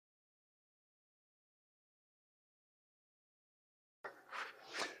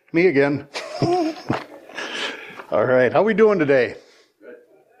Me again. All right. How we doing today? Good.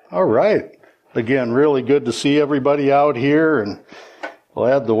 All right. Again, really good to see everybody out here, and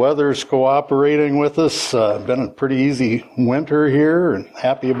glad the weather's cooperating with us. Been a pretty easy winter here, and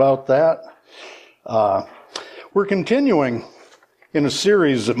happy about that. We're continuing in a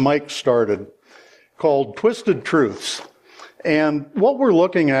series that Mike started called Twisted Truths. And what we're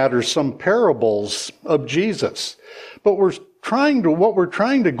looking at are some parables of Jesus. But what we're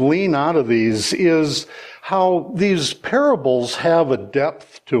trying to glean out of these is how these parables have a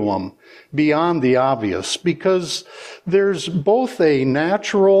depth to them beyond the obvious, because there's both a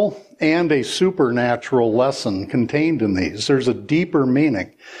natural and a supernatural lesson contained in these. There's a deeper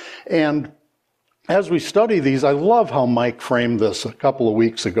meaning. And as we study these, I love how Mike framed this a couple of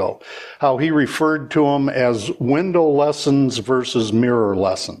weeks ago, how he referred to them as window lessons versus mirror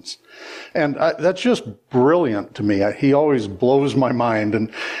lessons. And that's just brilliant to me. He always blows my mind,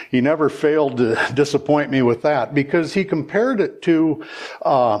 and he never failed to disappoint me with that, because he compared it to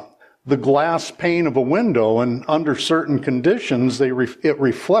the glass pane of a window, and under certain conditions, it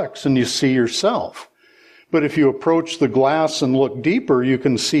reflects and you see yourself. But if you approach the glass and look deeper, you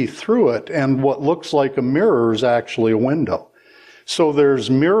can see through it, and what looks like a mirror is actually a window. So there's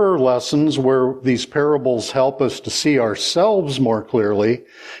mirror lessons where these parables help us to see ourselves more clearly,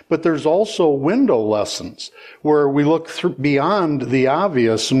 but there's also window lessons where we look beyond the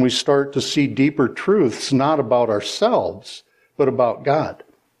obvious and we start to see deeper truths, not about ourselves, but about God.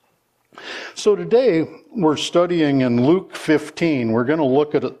 So today we're studying in Luke 15. We're going to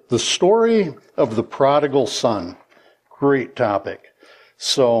look at the story of the prodigal son. Great topic.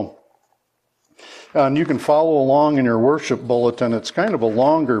 So, and you can follow along in your worship bulletin. It's kind of a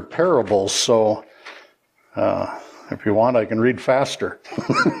longer parable, so if you want, I can read faster.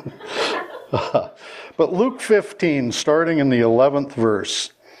 But Luke 15, starting in the 11th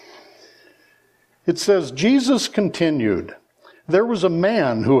verse, it says, Jesus continued, "There was a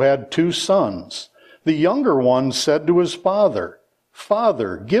man who had 2 sons. The younger one said to his father,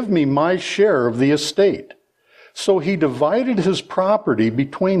 'Father, give me my share of the estate.' So he divided his property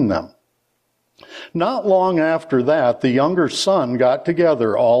between them. Not long after that, the younger son got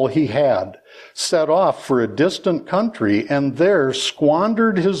together all he had, set off for a distant country, and there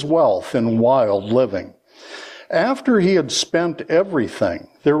squandered his wealth in wild living. After he had spent everything,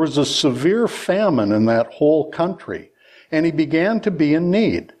 there was a severe famine in that whole country, and he began to be in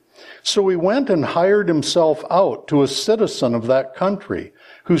need. So he went and hired himself out to a citizen of that country,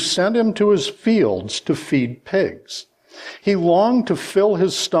 who sent him to his fields to feed pigs. He longed to fill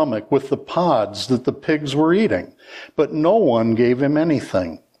his stomach with the pods that the pigs were eating, but no one gave him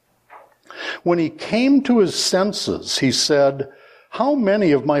anything. When he came to his senses, he said, 'How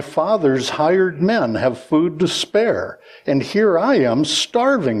many of my father's hired men have food to spare, and here I am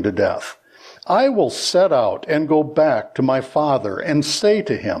starving to death? I will set out and go back to my father and say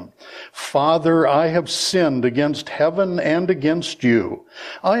to him, Father, I have sinned against heaven and against you.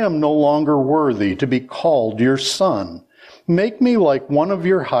 I am no longer worthy to be called your son. Make me like one of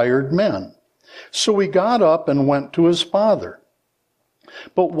your hired men.' So he got up and went to his father.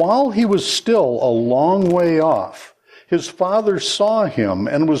 But while he was still a long way off, his father saw him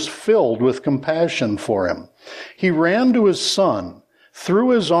and was filled with compassion for him. He ran to his son, threw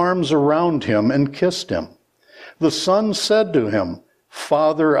his arms around him, and kissed him. The son said to him,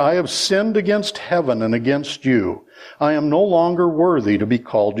 'Father, I have sinned against heaven and against you. I am no longer worthy to be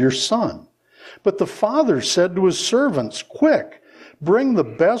called your son.' But the father said to his servants, 'Quick, bring the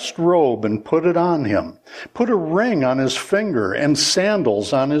best robe and put it on him. Put a ring on his finger and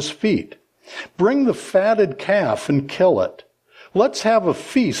sandals on his feet. Bring the fatted calf and kill it. Let's have a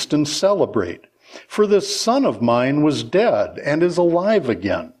feast and celebrate. For this son of mine was dead and is alive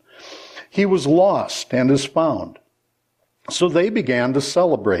again. He was lost and is found.' So they began to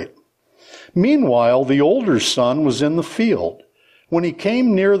celebrate. Meanwhile, the older son was in the field. When he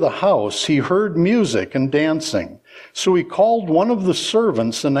came near the house, he heard music and dancing. So he called one of the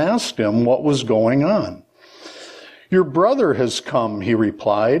servants and asked him what was going on. 'Your brother has come,' he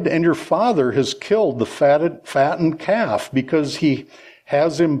replied, 'and your father has killed the fattened calf because he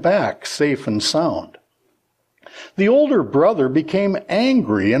has him back safe and sound.' The older brother became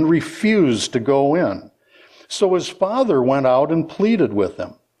angry and refused to go in. So his father went out and pleaded with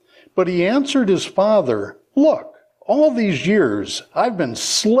him. But he answered his father, 'Look, all these years I've been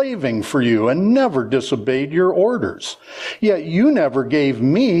slaving for you and never disobeyed your orders. Yet you never gave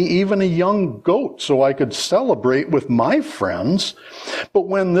me even a young goat so I could celebrate with my friends. But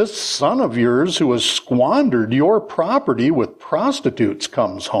when this son of yours who has squandered your property with prostitutes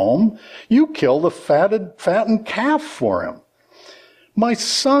comes home, you kill the fattened calf for him.' "My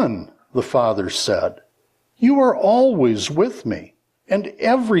son," the father said, "you are always with me, and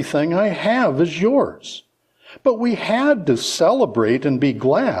everything I have is yours. But we had to celebrate and be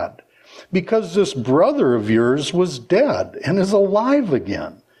glad, because this brother of yours was dead and is alive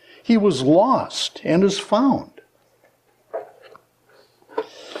again. He was lost and is found."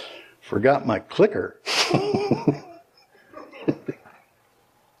 Forgot my clicker.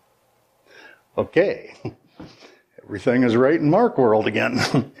 Okay. Everything is right in Mark world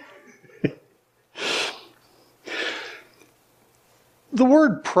again. The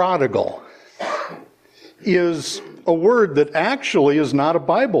word prodigal is a word that actually is not a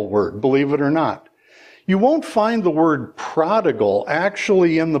Bible word, believe it or not. You won't find the word prodigal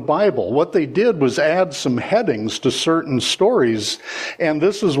actually in the Bible. What they did was add some headings to certain stories, and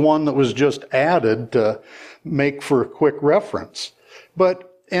this is one that was just added to make for a quick reference.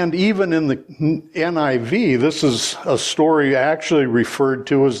 And even in the NIV, this is a story actually referred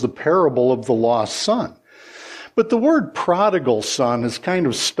to as the parable of the lost son. But the word prodigal son is kind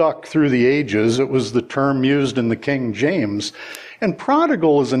of stuck through the ages. It was the term used in the King James. And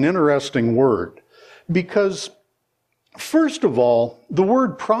prodigal is an interesting word because, first of all, the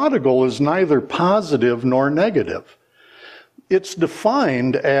word prodigal is neither positive nor negative. It's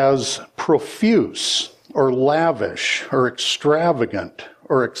defined as profuse or lavish or extravagant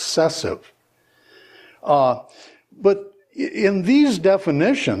or excessive. But in these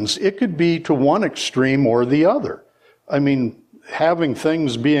definitions, it could be to one extreme or the other. I mean, having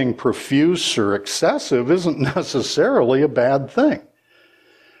things being profuse or excessive isn't necessarily a bad thing.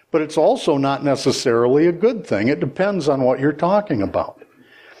 But it's also not necessarily a good thing. It depends on what you're talking about.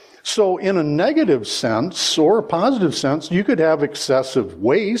 So in a negative sense or a positive sense, you could have excessive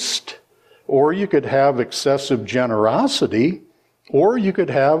waste, or you could have excessive generosity, or you could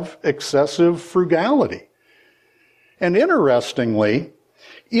have excessive frugality. And interestingly,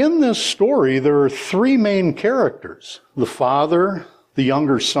 in this story, there are three main characters: the father, the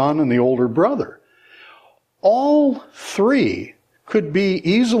younger son, and the older brother. All three could be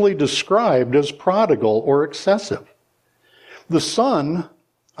easily described as prodigal or excessive. The son,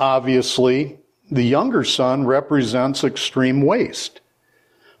 obviously, the younger son represents extreme waste.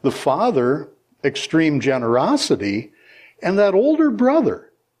 The father, extreme generosity, and that older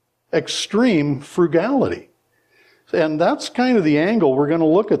brother, extreme frugality. And that's kind of the angle we're going to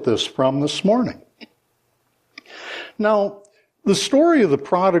look at this from this morning. Now, the story of the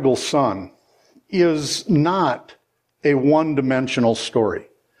prodigal son is not a one-dimensional story.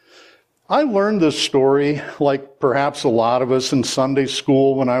 I learned this story, like perhaps a lot of us, in Sunday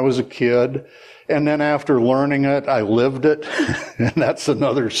school when I was a kid. And then after learning it, I lived it. And that's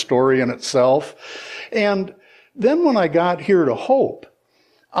another story in itself. And then when I got here to Hope,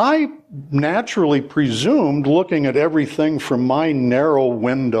 I naturally presumed, looking at everything from my narrow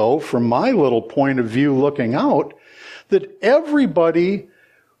window, from my little point of view looking out, that everybody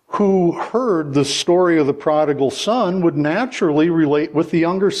who heard the story of the prodigal son would naturally relate with the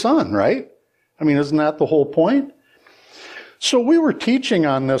younger son, right? I mean, isn't that the whole point? So we were teaching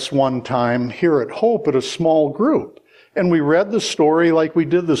on this one time here at Hope at a small group, and we read the story like we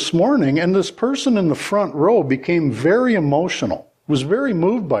did this morning, and this person in the front row became very emotional. Was very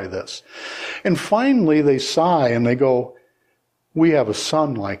moved by this. And finally they sigh and they go, "We have a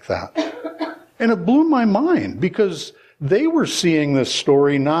son like that." And it blew my mind because they were seeing this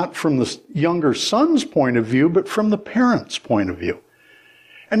story not from the younger son's point of view, but from the parent's point of view.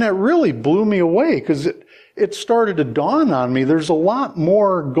 And that really blew me away because it started to dawn on me there's a lot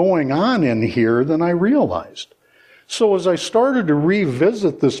more going on in here than I realized. So as I started to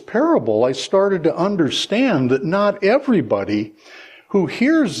revisit this parable, I started to understand that not everybody who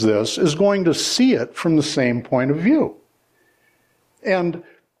hears this is going to see it from the same point of view. And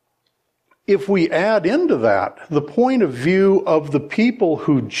if we add into that the point of view of the people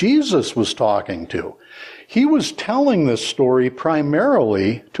who Jesus was talking to, he was telling this story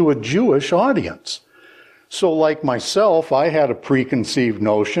primarily to a Jewish audience. So like myself, I had a preconceived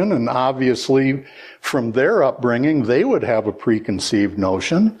notion, and obviously from their upbringing, they would have a preconceived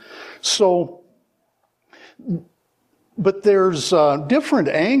notion. But there's different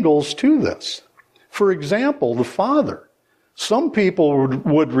angles to this. For example, the father. Some people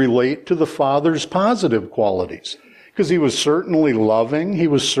would relate to the father's positive qualities because he was certainly loving, he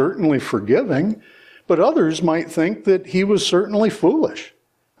was certainly forgiving, but others might think that he was certainly foolish.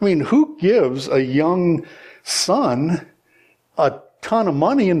 I mean, who gives a young son a ton of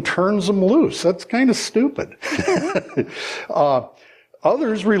money and turns him loose? That's kind of stupid.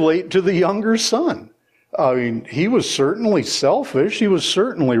 Others relate to the younger son. I mean, he was certainly selfish, he was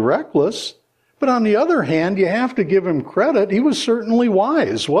certainly reckless, But on the other hand, you have to give him credit. He was certainly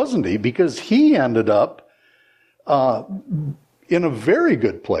wise, wasn't he? Because he ended up in a very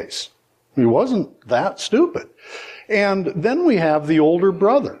good place. He wasn't that stupid. And then we have the older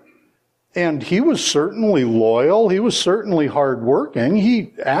brother. And he was certainly loyal. He was certainly hardworking.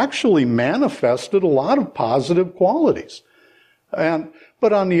 He actually manifested a lot of positive qualities.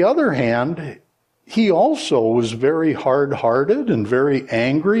 But on the other hand, he also was very hard-hearted and very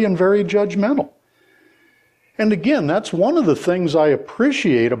angry and very judgmental. And again, that's one of the things I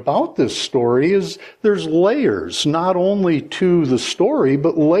appreciate about this story is there's layers, not only to the story,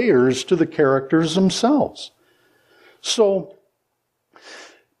 but layers to the characters themselves. So,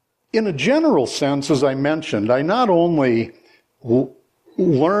 in a general sense, as I mentioned, I not only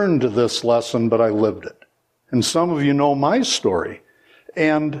learned this lesson, but I lived it. And some of you know my story.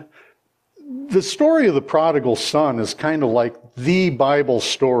 And the story of the prodigal son is kind of like the Bible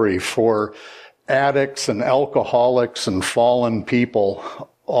story for addicts and alcoholics and fallen people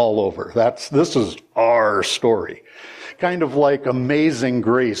all over. This is our story. Kind of like Amazing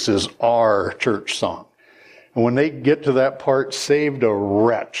Grace is our church song. And when they get to that part, saved a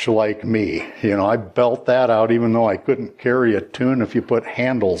wretch like me, I belt that out even though I couldn't carry a tune if you put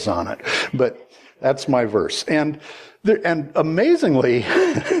handles on it. But that's my verse. And amazingly,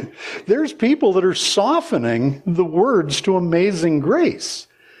 there's people that are softening the words to Amazing Grace.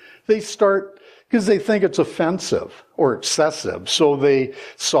 They start, because they think it's offensive or excessive, so they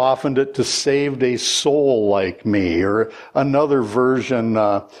softened it to saved a soul like me, or another version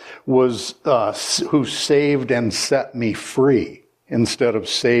was who saved and set me free, instead of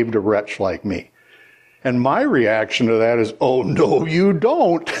saved a wretch like me. And my reaction to that is, oh, no, you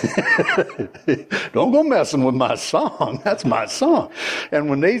don't. Don't go messing with my song. That's my song. And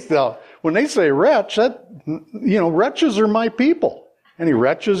when they say wretch, wretches are my people. Any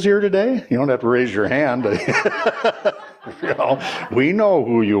wretches here today? You don't have to raise your hand. We know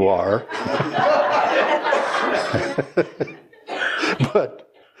who you are.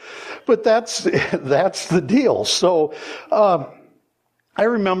 But that's the deal. So, I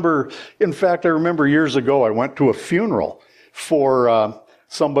remember years ago I went to a funeral for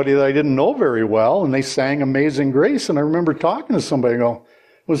somebody that I didn't know very well, and they sang Amazing Grace, and I remember talking to somebody and go,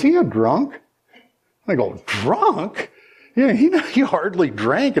 was he a drunk? And I go, drunk? Yeah, he hardly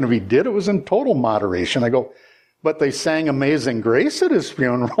drank, and if he did, it was in total moderation. I go, but they sang Amazing Grace at his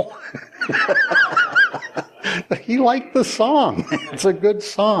funeral. He liked the song. It's a good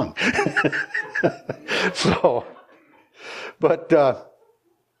song. So, but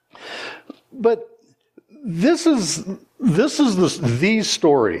this is the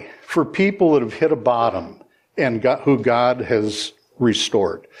story for people that have hit a bottom and who God has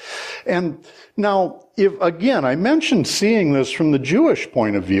restored. And now, I mentioned seeing this from the Jewish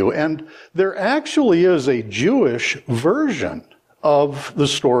point of view, and there actually is a Jewish version of the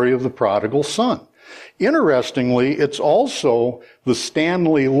story of the prodigal son. Interestingly, it's also the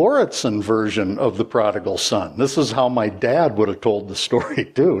Stanley Lauritsen version of the prodigal son. This is how my dad would have told the story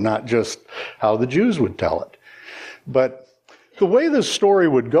too, not just how the Jews would tell it. But the way this story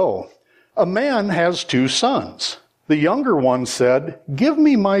would go, a man has two sons. The younger one said, "Give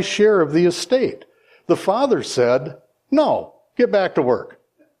me my share of the estate." The father said, "No, get back to work."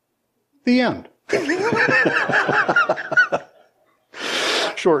 The end.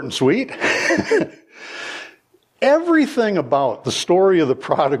 Short and sweet. Everything about the story of the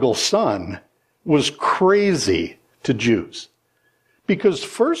prodigal son was crazy to Jews. Because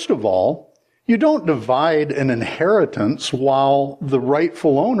first of all, you don't divide an inheritance while the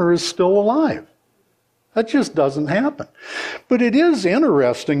rightful owner is still alive. That just doesn't happen. But it is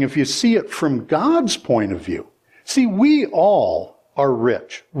interesting if you see it from God's point of view. See, we all are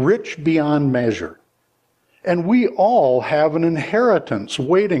rich beyond measure. And we all have an inheritance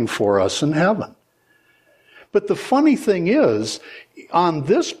waiting for us in heaven. But the funny thing is, on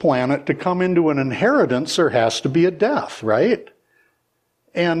this planet, to come into an inheritance, there has to be a death, right?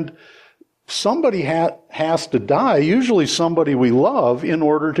 And somebody has to die, usually somebody we love, in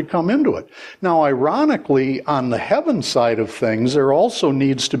order to come into it. Now, ironically, on the heaven side of things, there also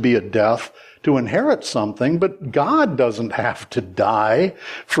needs to be a death to inherit something, but God doesn't have to die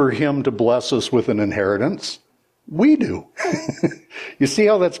for him to bless us with an inheritance. We do. You see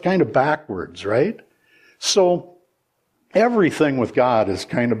how that's kind of backwards, right? So everything with God is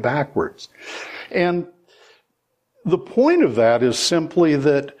kind of backwards. And the point of that is simply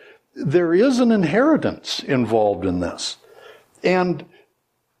that there is an inheritance involved in this. And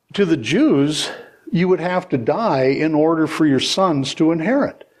to the Jews, you would have to die in order for your sons to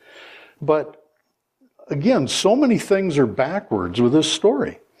inherit. But again, so many things are backwards with this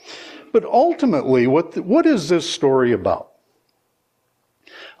story. But ultimately, what is this story about?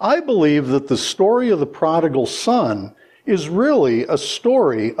 I believe that the story of the prodigal son is really a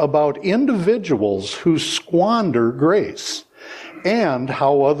story about individuals who squander grace and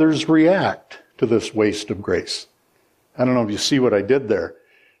how others react to this waste of grace. I don't know if you see what I did there.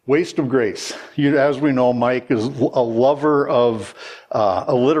 Waste of grace. As we know, Mike is a lover of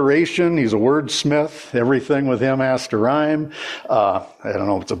alliteration. He's a wordsmith. Everything with him has to rhyme. I don't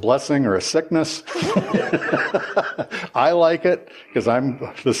know if it's a blessing or a sickness. I like it because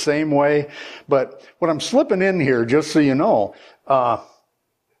I'm the same way. But what I'm slipping in here, just so you know,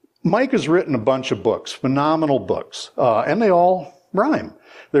 Mike has written a bunch of books, phenomenal books, and they all rhyme.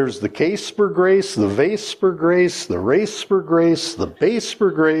 There's the case for grace, the vase for grace, the race for grace, the base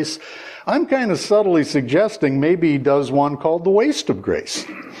for grace. I'm kind of subtly suggesting maybe he does one called the waste of grace.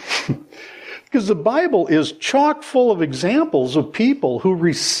 Because the Bible is chock full of examples of people who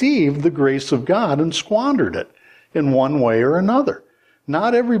received the grace of God and squandered it in one way or another.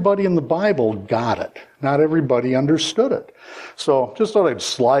 Not everybody in the Bible got it. Not everybody understood it. So just thought I'd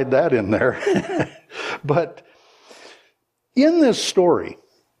slide that in there. But in this story,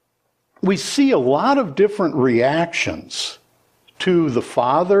 we see a lot of different reactions to the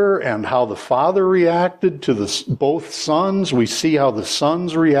father and how the father reacted to both sons. We see how the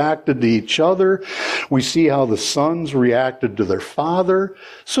sons reacted to each other. We see how the sons reacted to their father.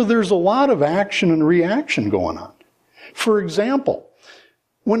 So there's a lot of action and reaction going on. For example,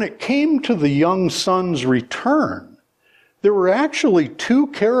 when it came to the young son's return, there were actually two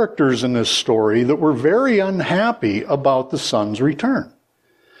characters in this story that were very unhappy about the son's return.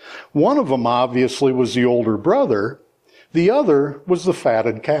 One of them obviously was the older brother. The other was the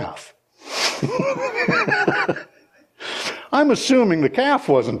fatted calf. I'm assuming the calf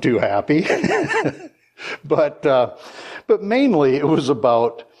wasn't too happy. But mainly it was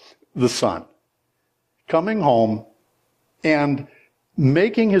about the son coming home and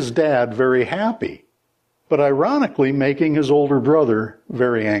making his dad very happy, but ironically making his older brother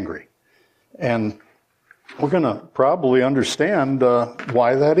very angry. And we're going to probably understand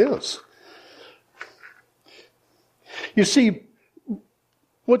why that is. You see,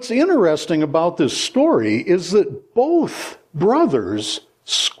 what's interesting about this story is that both brothers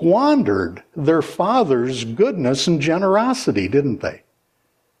squandered their father's goodness and generosity, didn't they?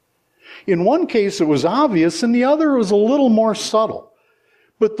 In one case it was obvious, and the other was a little more subtle.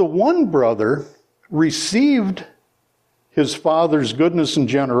 But the one brother received his father's goodness and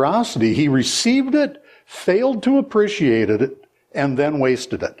generosity. He received it, failed to appreciate it, and then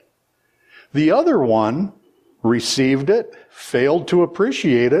wasted it. The other one received it, failed to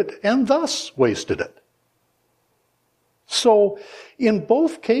appreciate it, and thus wasted it. So, in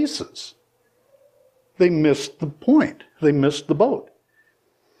both cases, they missed the point. They missed the boat.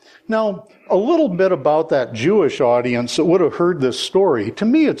 Now, a little bit about that Jewish audience that would have heard this story. To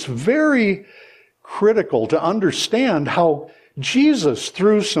me, it's very critical to understand how Jesus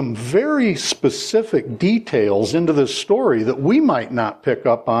threw some very specific details into this story that we might not pick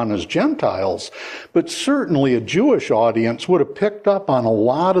up on as Gentiles, but certainly a Jewish audience would have picked up on a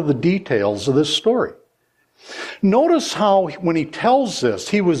lot of the details of this story. Notice how when he tells this,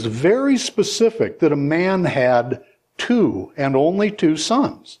 he was very specific that a man had two and only two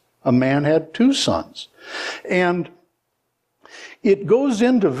sons. A man had two sons. And it goes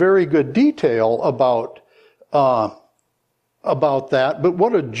into very good detail about that, but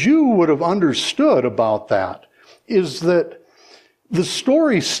what a Jew would have understood about that is that the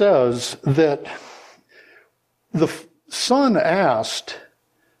story says that the son asked,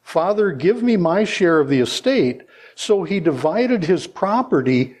 "Father, give me my share of the estate," so he divided his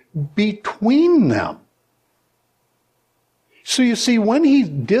property between them. So you see, when he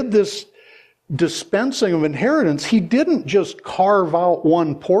did this dispensing of inheritance, he didn't just carve out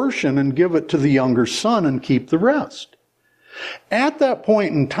one portion and give it to the younger son and keep the rest. At that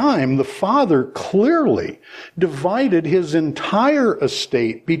point in time, the father clearly divided his entire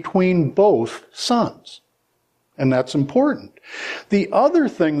estate between both sons. And that's important. The other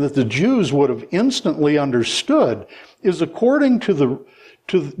thing that the Jews would have instantly understood is, according to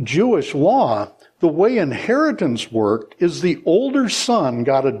Jewish law, the way inheritance worked is the older son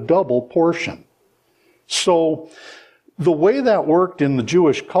got a double portion. So the way that worked in the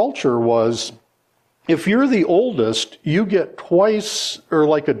Jewish culture was, if you're the oldest, you get twice or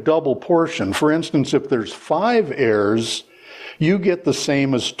like a double portion. For instance, if there's 5 heirs, you get the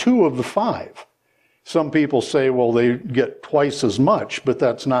same as 2 of the 5. Some people say, well, they get twice as much, but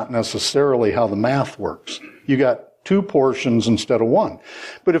that's not necessarily how the math works. You got 2 portions instead of 1.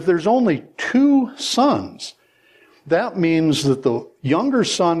 But if there's only 2 sons, that means that the younger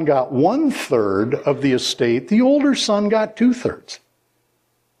son got 1/3 of the estate, the older son got 2/3.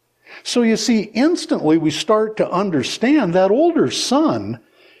 So you see, instantly we start to understand that older son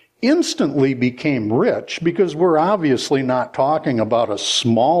instantly became rich, because we're obviously not talking about a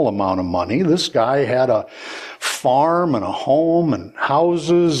small amount of money. This guy had a farm and a home and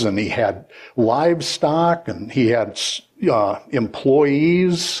houses, and he had livestock, and he had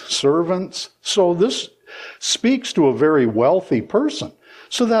employees, servants. So this speaks to a very wealthy person.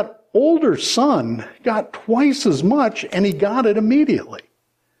 So that older son got twice as much, and he got it immediately.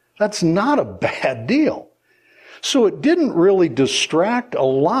 That's not a bad deal. So it didn't really distract a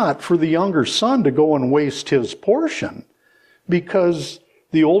lot for the younger son to go and waste his portion, because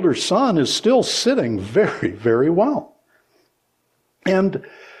the older son is still sitting very, very well. And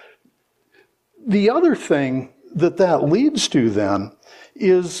the other thing that leads to then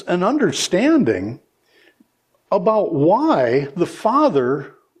is an understanding about why the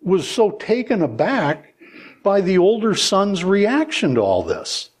father was so taken aback by the older son's reaction to all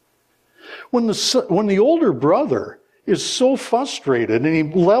this. When the older brother is so frustrated and he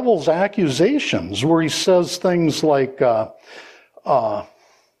levels accusations where he says things like, all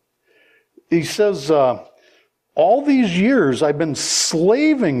these years I've been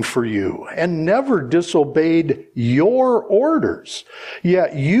slaving for you and never disobeyed your orders,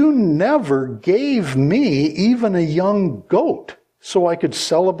 yet you never gave me even a young goat so I could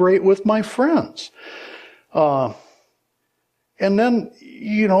celebrate with my friends. And then,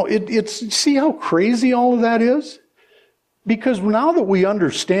 see how crazy all of that is? Because now that we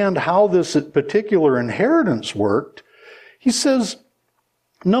understand how this particular inheritance worked, he says,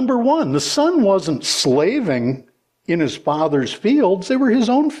 number one, the son wasn't slaving in his father's fields. They were his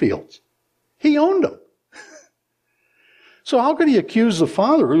own fields. He owned them. So how could he accuse the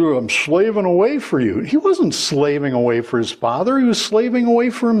father? I'm slaving away for you. He wasn't slaving away for his father. He was slaving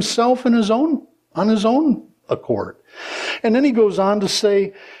away for himself on his own accord. And then he goes on to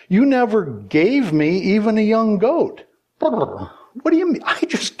say, you never gave me even a young goat. What do you mean? I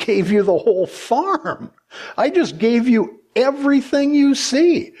just gave you the whole farm. I just gave you everything you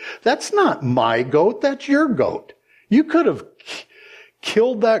see. That's not my goat, that's your goat. You could have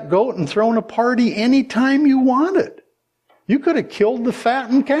killed that goat and thrown a party any time you wanted. You could have killed the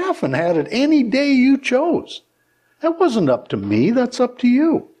fattened calf and had it any day you chose. That wasn't up to me, that's up to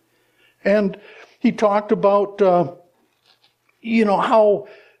you. And he talked about, how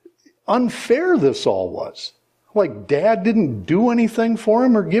unfair this all was. Like dad didn't do anything for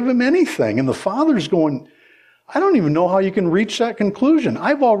him or give him anything. And the father's going, I don't even know how you can reach that conclusion.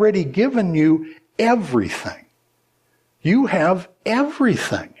 I've already given you everything. You have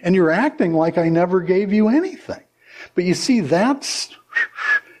everything. And you're acting like I never gave you anything. But you see, that's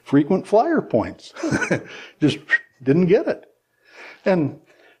frequent flyer points. Just didn't get it. And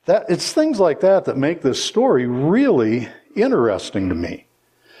it's things like that make this story really interesting to me.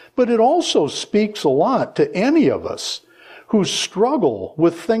 But it also speaks a lot to any of us who struggle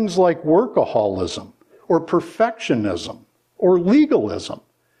with things like workaholism or perfectionism or legalism.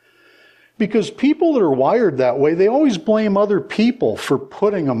 Because people that are wired that way, they always blame other people for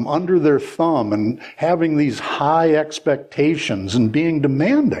putting them under their thumb and having these high expectations and being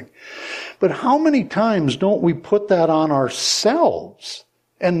demanding. But how many times don't we put that on ourselves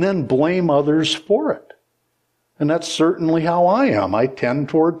and then blame others for it? And that's certainly how I am. I tend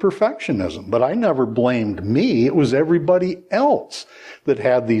toward perfectionism, but I never blamed me. It was everybody else that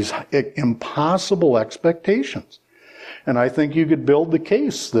had these impossible expectations. And I think you could build the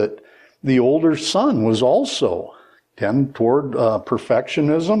case that the older son was also tend toward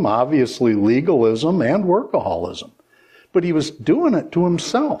perfectionism, obviously legalism, and workaholism. But he was doing it to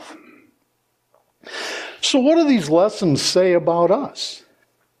himself. So what do these lessons say about us?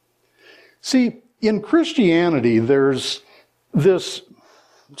 See, in Christianity, there's this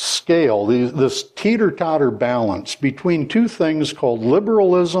scale, this teeter-totter balance between two things called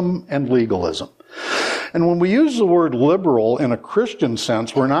liberalism and legalism. And when we use the word liberal in a Christian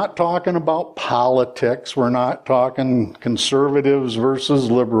sense, we're not talking about politics. We're not talking conservatives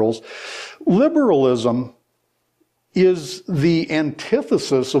versus liberals. Liberalism is the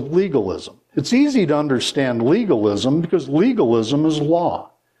antithesis of legalism. It's easy to understand legalism because legalism is law.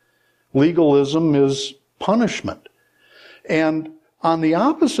 Legalism is punishment. And on the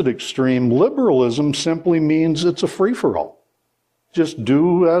opposite extreme, liberalism simply means it's a free-for-all. Just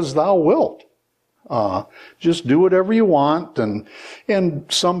do as thou wilt. Just do whatever you want. And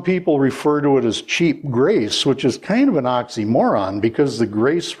some people refer to it as cheap grace, which is kind of an oxymoron because the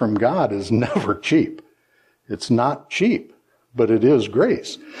grace from God is never cheap. It's not cheap. but it is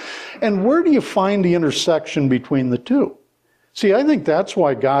grace. And where do you find the intersection between the two? See, I think that's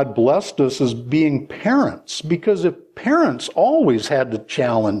why God blessed us as being parents, because if parents always had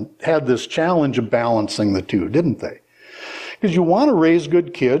this challenge of balancing the two, didn't they? Because you want to raise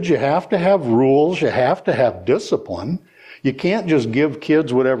good kids, you have to have rules, you have to have discipline. You can't just give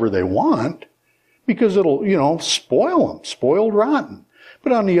kids whatever they want, because it'll, spoil them, spoiled rotten.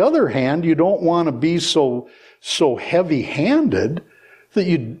 But on the other hand, you don't want to be so heavy-handed that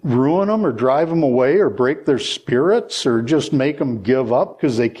you ruin them or drive them away or break their spirits or just make them give up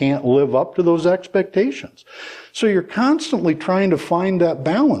because they can't live up to those expectations. So you're constantly trying to find that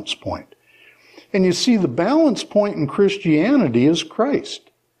balance point. And you see, the balance point in Christianity is Christ.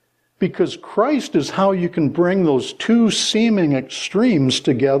 Because Christ is how you can bring those two seeming extremes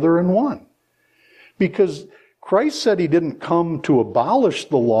together in one. Because Christ said he didn't come to abolish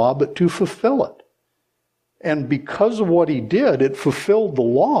the law, but to fulfill it. And because of what he did, it fulfilled the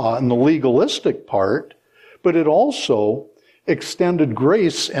law in the legalistic part, but it also extended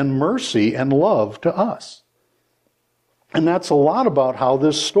grace and mercy and love to us. And that's a lot about how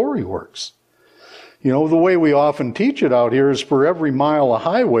this story works. The way we often teach it out here is for every mile of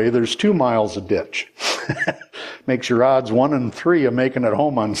highway, there's 2 miles of ditch. Makes your odds 1 in 3 of making it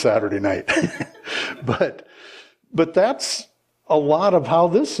home on Saturday night. But that's a lot of how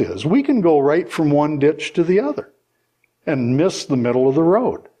this is. We can go right from one ditch to the other and miss the middle of the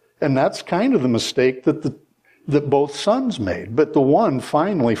road. And that's kind of the mistake that both sons made. But the one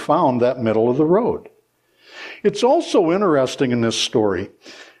finally found that middle of the road. It's also interesting in this story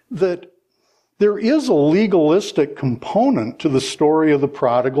that there is a legalistic component to the story of the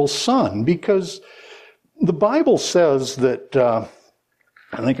prodigal son, because the Bible says that, I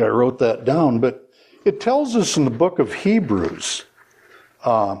think I wrote that down, but it tells us in the book of Hebrews,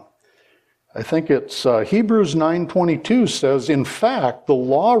 I think it's Hebrews 9:22 says, in fact, the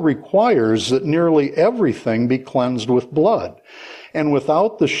law requires that nearly everything be cleansed with blood, and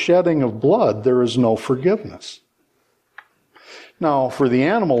without the shedding of blood, there is no forgiveness. Now, for the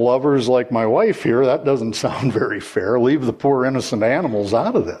animal lovers like my wife here, that doesn't sound very fair. Leave the poor innocent animals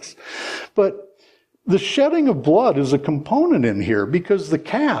out of this. But the shedding of blood is a component in here because the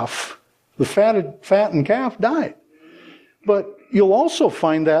calf, the fattened calf, died. But you'll also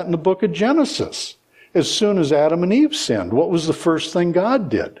find that in the book of Genesis. As soon as Adam and Eve sinned, what was the first thing God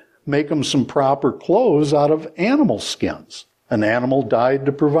did? Make them some proper clothes out of animal skins. An animal died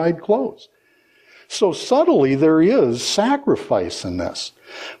to provide clothes. So subtly, there is sacrifice in this.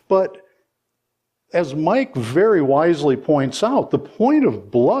 But as Mike very wisely points out, the point of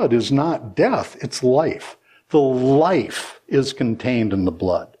blood is not death, it's life. The life is contained in the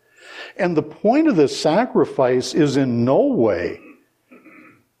blood. And the point of this sacrifice is in no way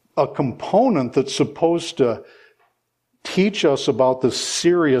a component that's supposed to teach us about the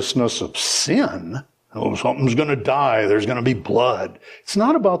seriousness of sin. Oh, something's going to die. There's going to be blood. It's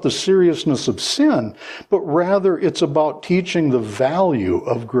not about the seriousness of sin, but rather it's about teaching the value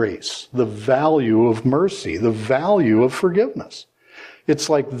of grace, the value of mercy, the value of forgiveness. It's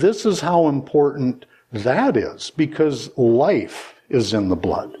like this is how important that is, because life is in the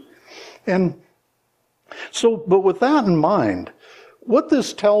blood. And so, but with that in mind, what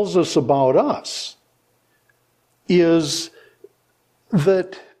this tells us about us is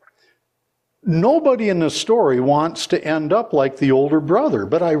that nobody in this story wants to end up like the older brother.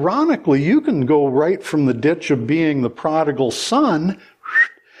 But ironically, you can go right from the ditch of being the prodigal son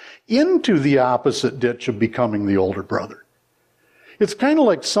into the opposite ditch of becoming the older brother. It's kind of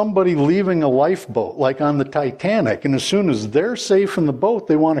like somebody leaving a lifeboat, like on the Titanic, and as soon as they're safe in the boat,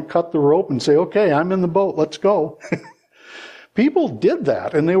 they want to cut the rope and say, okay, I'm in the boat, let's go. People did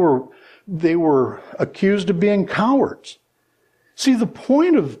that, and they were accused of being cowards. See, the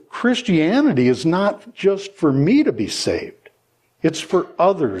point of Christianity is not just for me to be saved. It's for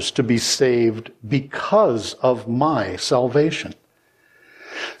others to be saved because of my salvation.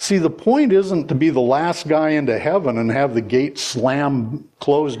 See, the point isn't to be the last guy into heaven and have the gate slam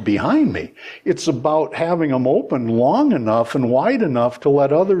closed behind me. It's about having them open long enough and wide enough to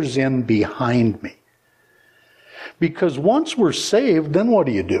let others in behind me. Because once we're saved, then what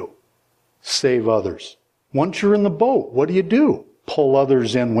do? Save others. Once you're in the boat, what do? Pull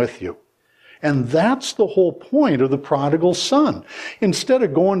others in with you. And that's the whole point of the prodigal son. Instead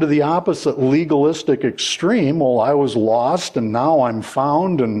of going to the opposite legalistic extreme, well, I was lost and now I'm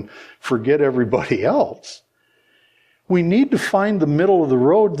found and forget everybody else. We need to find the middle of the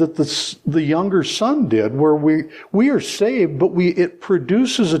road that the younger son did, where we are saved, but it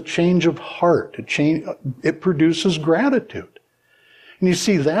produces a change of heart. It produces gratitude. And you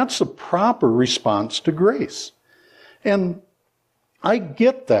see, that's a proper response to grace. And I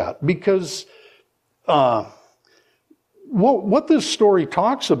get that because what this story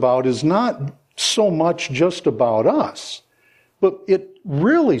talks about is not so much just about us, but it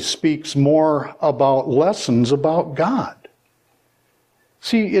really speaks more about lessons about God.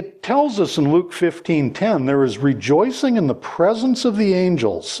 See, it tells us in Luke 15:10, there is rejoicing in the presence of the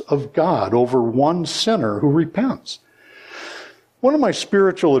angels of God over one sinner who repents. One of my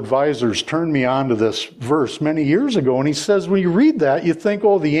spiritual advisors turned me on to this verse many years ago, and he says, when you read that, you think,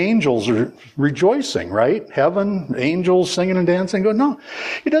 oh, the angels are rejoicing, right? Heaven, angels singing and dancing. Go, no,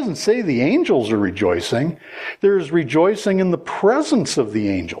 it doesn't say the angels are rejoicing. There's rejoicing in the presence of the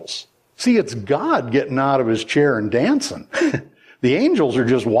angels. See, it's God getting out of his chair and dancing. The angels are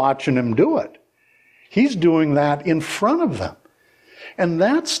just watching him do it. He's doing that in front of them. And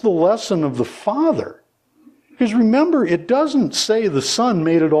that's the lesson of the Father. Because remember, it doesn't say the Son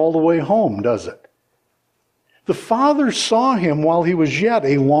made it all the way home, does it? The Father saw him while he was yet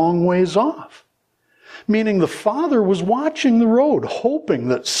a long ways off. Meaning the Father was watching the road, hoping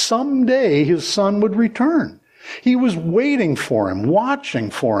that someday his Son would return. He was waiting for him, watching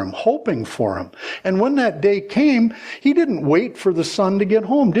for him, hoping for him. And when that day came, he didn't wait for the Son to get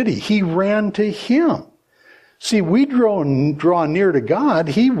home, did he? He ran to him. See, we draw near to God,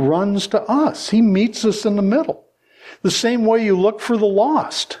 he runs to us. He meets us in the middle. The same way you look for the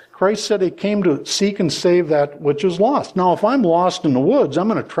lost. Christ said he came to seek and save that which is lost. Now, if I'm lost in the woods, I'm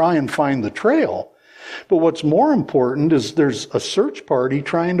going to try and find the trail. But what's more important is there's a search party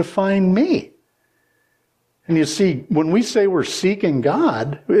trying to find me. And you see, when we say we're seeking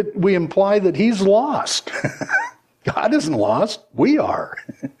God, we imply that he's lost. God isn't lost. We are.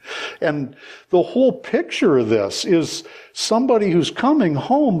 And the whole picture of this is somebody who's coming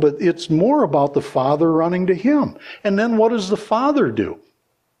home, but it's more about the Father running to him. And then what does the Father do?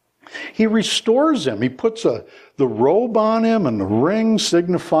 He restores him. He puts the robe on him and the ring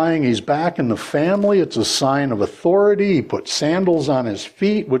signifying he's back in the family. It's a sign of authority. He puts sandals on his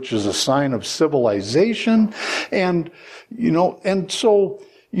feet, which is a sign of civilization. And, so,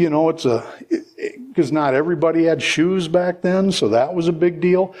 because not everybody had shoes back then, so that was a big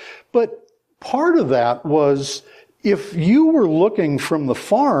deal. But part of that was, if you were looking from the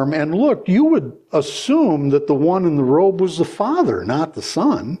farm and looked, you would assume that the one in the robe was the Father, not the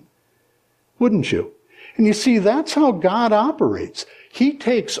Son, wouldn't you? And you see, that's how God operates. He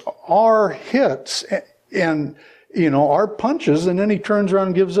takes our hits and, our punches, and then he turns around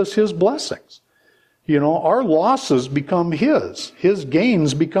and gives us his blessings. Our losses become his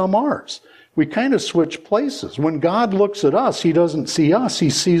gains become ours. We kind of switch places. When God looks at us, he doesn't see us, he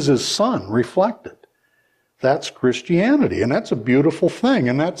sees his Son reflected. That's Christianity, and that's a beautiful thing,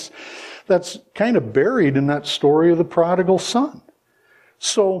 and that's kind of buried in that story of the prodigal son.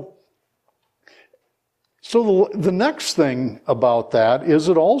 So the next thing about that is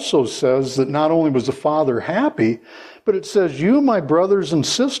it also says that not only was the Father happy, but it says, you, my brothers and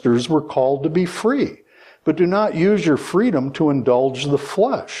sisters, were called to be free. But do not use your freedom to indulge the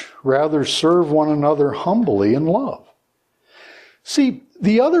flesh. Rather, serve one another humbly in love. See,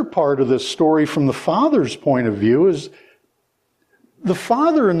 the other part of this story from the Father's point of view is the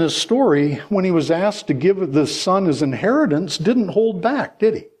Father in this story, when he was asked to give the Son his inheritance, didn't hold back,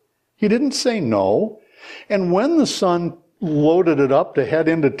 did he? He didn't say no. And when the Son loaded it up to head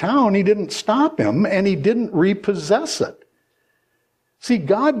into town, he didn't stop him, and he didn't repossess it. See,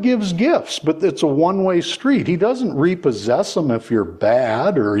 God gives gifts, but it's a one-way street. He doesn't repossess them if you're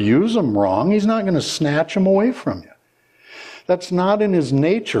bad or use them wrong. He's not going to snatch them away from you. That's not in his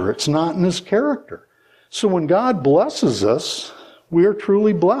nature. It's not in his character. So when God blesses us, we are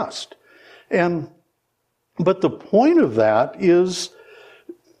truly blessed. But the point of that is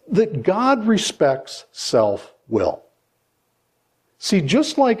that God respects self-will. See,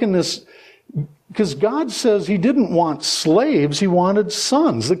 just like in this, because God says he didn't want slaves, he wanted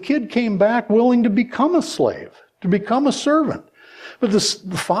sons. The kid came back willing to become a slave, to become a servant. But the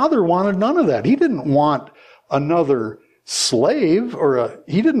Father wanted none of that. He didn't want another slave,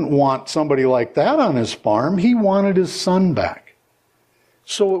 he didn't want somebody like that on his farm. He wanted his son back.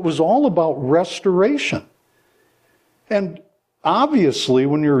 So it was all about restoration. And obviously,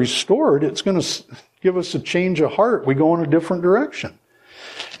 when you're restored, it's going to give us a change of heart. We go in a different direction.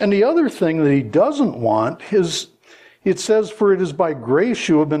 And the other thing that he doesn't want is, it says, for it is by grace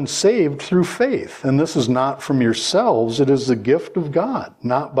you have been saved through faith. And this is not from yourselves, it is the gift of God,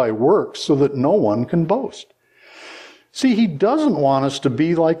 not by works, so that no one can boast. See, he doesn't want us to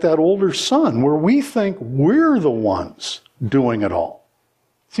be like that older son, where we think we're the ones doing it all.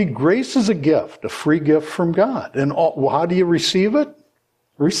 See, grace is a gift, a free gift from God. And how do you receive it?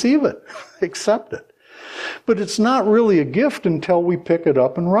 Receive it. Accept it. But it's not really a gift until we pick it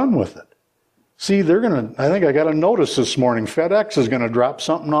up and run with it. See, I think I got a notice this morning, FedEx is going to drop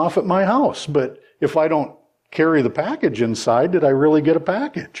something off at my house. But if I don't carry the package inside, did I really get a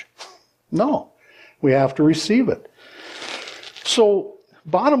package? No. We have to receive it. So,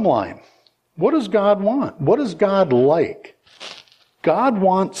 bottom line, what does God want? What is God like? God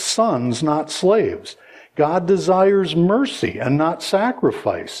wants sons, not slaves. God desires mercy and not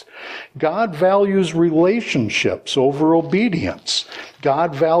sacrifice. God values relationships over obedience.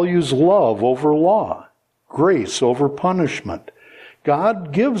 God values love over law, grace over punishment.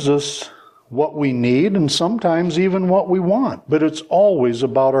 God gives us what we need and sometimes even what we want, but it's always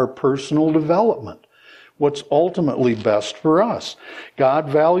about our personal development, what's ultimately best for us. God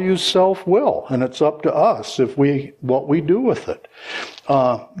values self-will, and it's up to us what we do with it.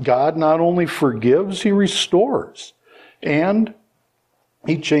 God not only forgives, He restores, and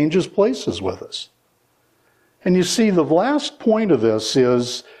He changes places with us. And you see, the last point of this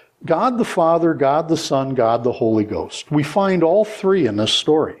is God the Father, God the Son, God the Holy Ghost. We find all three in this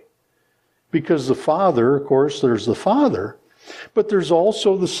story. Because the Father, of course, there's the Father, but there's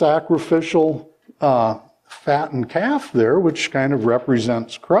also the sacrificial fattened calf there, which kind of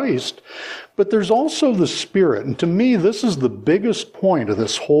represents Christ. But there's also the Spirit. And to me, this is the biggest point of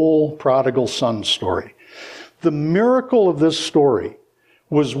this whole prodigal son story. The miracle of this story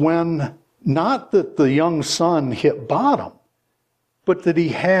was when, not that the young son hit bottom, but that he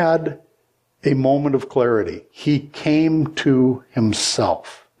had a moment of clarity. He came to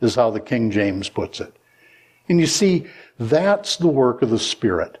himself, is how the King James puts it. And you see, that's the work of the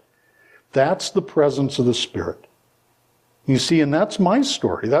Spirit. That's the presence of the Spirit. You see, and that's my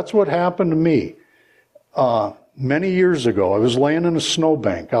story. That's what happened to me. Many years ago, I was laying in a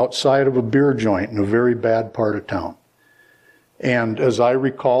snowbank outside of a beer joint in a very bad part of town. And as I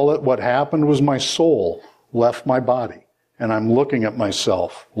recall it, what happened was my soul left my body. And I'm looking at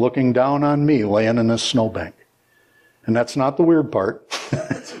myself, looking down on me, laying in this snowbank. And that's not the weird part.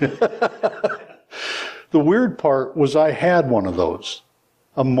 The weird part was I had one of those.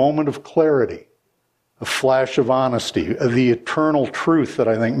 A moment of clarity. A flash of honesty. The eternal truth that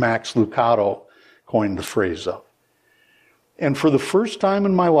I think Max Lucado coined the phrase of. And for the first time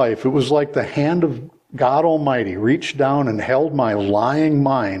in my life, it was like the hand of God Almighty reached down and held my lying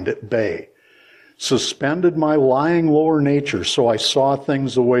mind at bay. Suspended my lying lower nature so I saw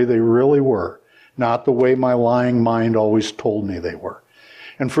things the way they really were, not the way my lying mind always told me they were.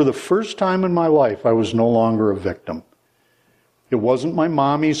 And for the first time in my life, I was no longer a victim. It wasn't my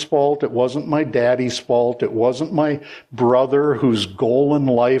mommy's fault. It wasn't my daddy's fault. It wasn't my brother whose goal in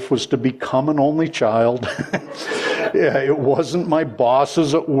life was to become an only child. It wasn't my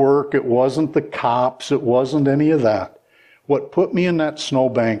bosses at work. It wasn't the cops. It wasn't any of that. What put me in that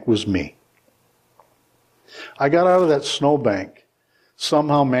snowbank was me. I got out of that snowbank,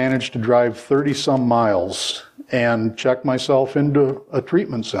 somehow managed to drive 30-some miles and check myself into a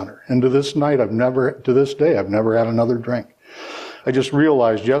treatment center. And to this day, I've never had another drink. I just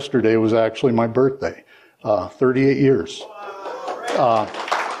realized yesterday was actually my birthday, 38 years.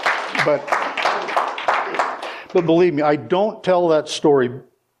 But believe me, I don't tell that story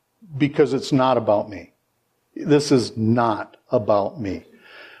because it's not about me. This is not about me.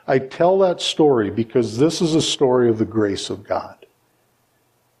 I tell that story because this is a story of the grace of God.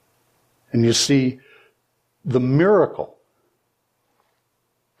 And you see, the miracle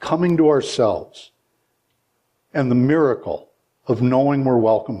coming to ourselves and the miracle of knowing we're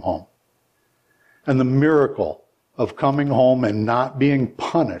welcome home and the miracle of coming home and not being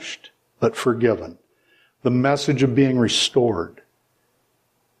punished but forgiven, the message of being restored.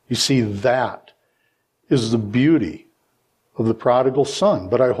 You see, that is the beauty of the prodigal son.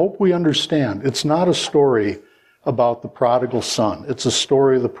 But I hope we understand, it's not a story about the prodigal son. It's a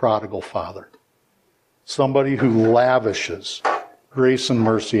story of the prodigal father. Somebody who lavishes grace and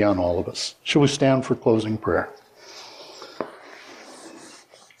mercy on all of us. Shall we stand for closing prayer?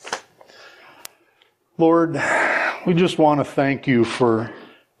 Lord, we just want to thank you for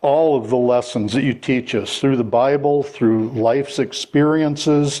all of the lessons that you teach us through the Bible, through life's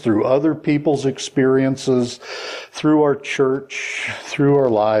experiences, through other people's experiences, through our church, through our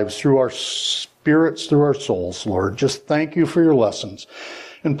lives, through our spirits, through our souls, Lord. Just thank you for your lessons.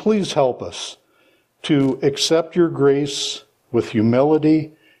 And please help us to accept your grace with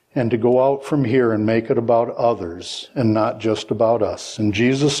humility and to go out from here and make it about others and not just about us. In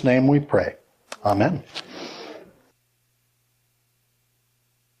Jesus' name we pray. Amen.